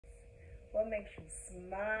What makes you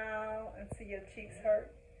smile until your cheeks hurt?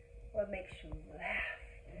 What makes you laugh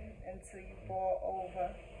until you fall over?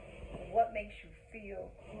 What makes you feel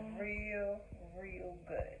real, real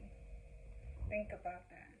good? Think about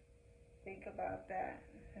that. Think about that.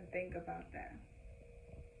 And think about that.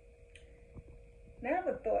 Now I have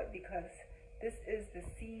a thought, because this is the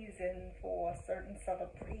season for a certain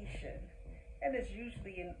celebration. And it's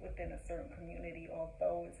usually within a certain community,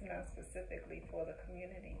 although it's not specifically for the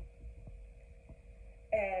community.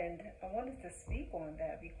 And I wanted to speak on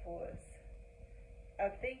that because I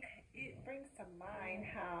think it brings to mind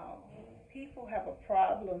how people have a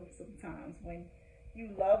problem sometimes when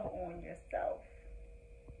you love on yourself.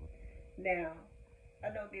 Now, I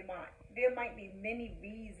know there might be many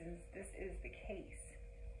reasons this is the case.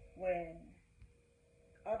 When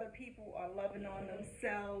other people are loving on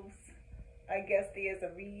themselves, I guess there's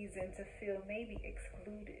a reason to feel maybe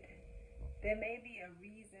excluded. There may be a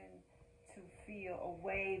reason to feel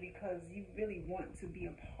away because you really want to be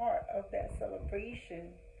a part of that celebration,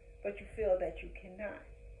 but you feel that you cannot.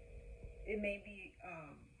 It may be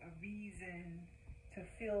a reason to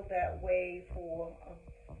feel that way for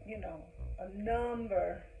a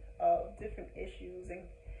number of different issues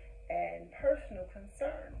and personal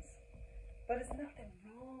concerns. But there's nothing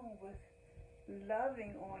wrong with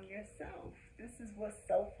loving on yourself. This is what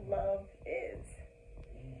self-love is.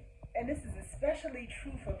 And this is especially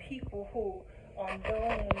true for people who are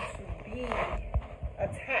known to be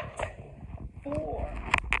attacked for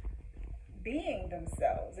being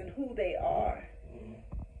themselves and who they are.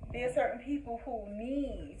 There are certain people who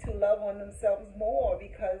need to love on themselves more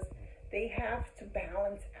because they have to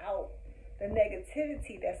balance out the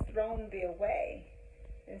negativity that's thrown their way.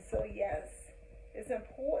 And so, yes, it's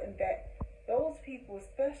important that those people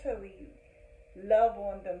especially love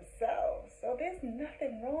on themselves. So there's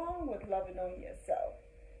nothing wrong with loving on yourself,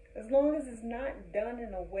 as long as it's not done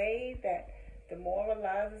in a way that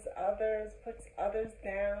demoralizes others, puts others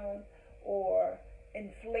down, or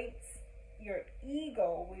inflates your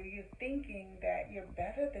ego where you're thinking that you're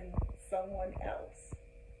better than someone else.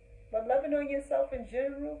 But loving on yourself in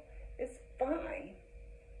general is fine,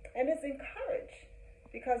 and it's encouraged,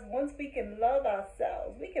 because once we can love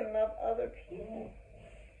ourselves, we can love other people.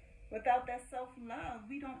 Without that self-love,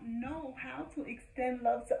 we don't know how to extend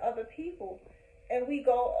love to other people, and we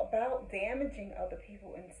go about damaging other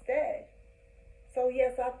people instead. So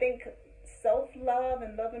yes, I think self-love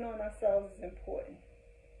and loving on ourselves is important.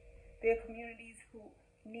 There are communities who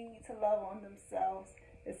need to love on themselves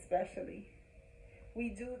especially.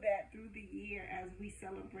 We do that through the year as we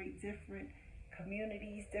celebrate different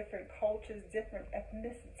communities, different cultures, different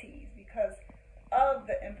ethnicities, because of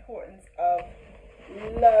the importance of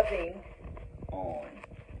loving on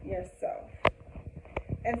yourself.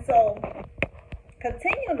 And so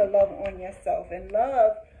continue to love on yourself and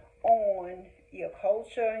love on your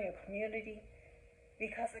culture and your community,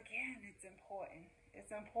 because again, it's important.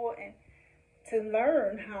 It's important to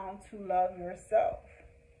learn how to love yourself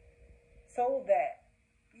so that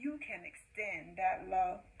you can extend that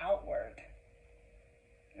love outward.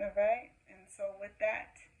 All right? And so with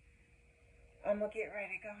that, I'm going to get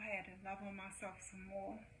ready to go ahead and love on myself some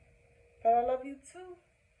more. But I love you too.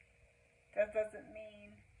 That doesn't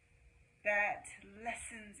mean that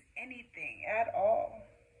lessens anything at all.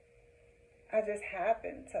 I just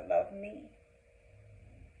happen to love me.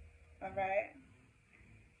 All right?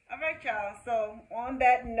 All right, y'all. So on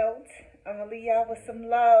that note, I'm going to leave y'all with some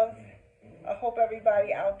love. I hope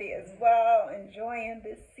everybody out there as well enjoying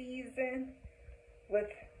this season with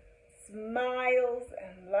smiles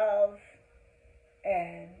and love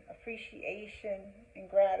and appreciation and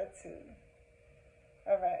gratitude.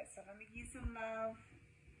 All right, so let me give you some love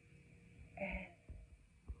and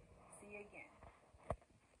see you again.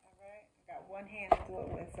 All right, I got one hand to do it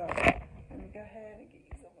with, so let me go ahead and give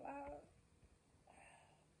you some love.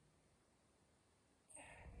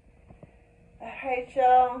 All right,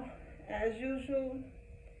 y'all. As usual,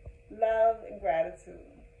 love and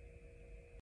gratitude.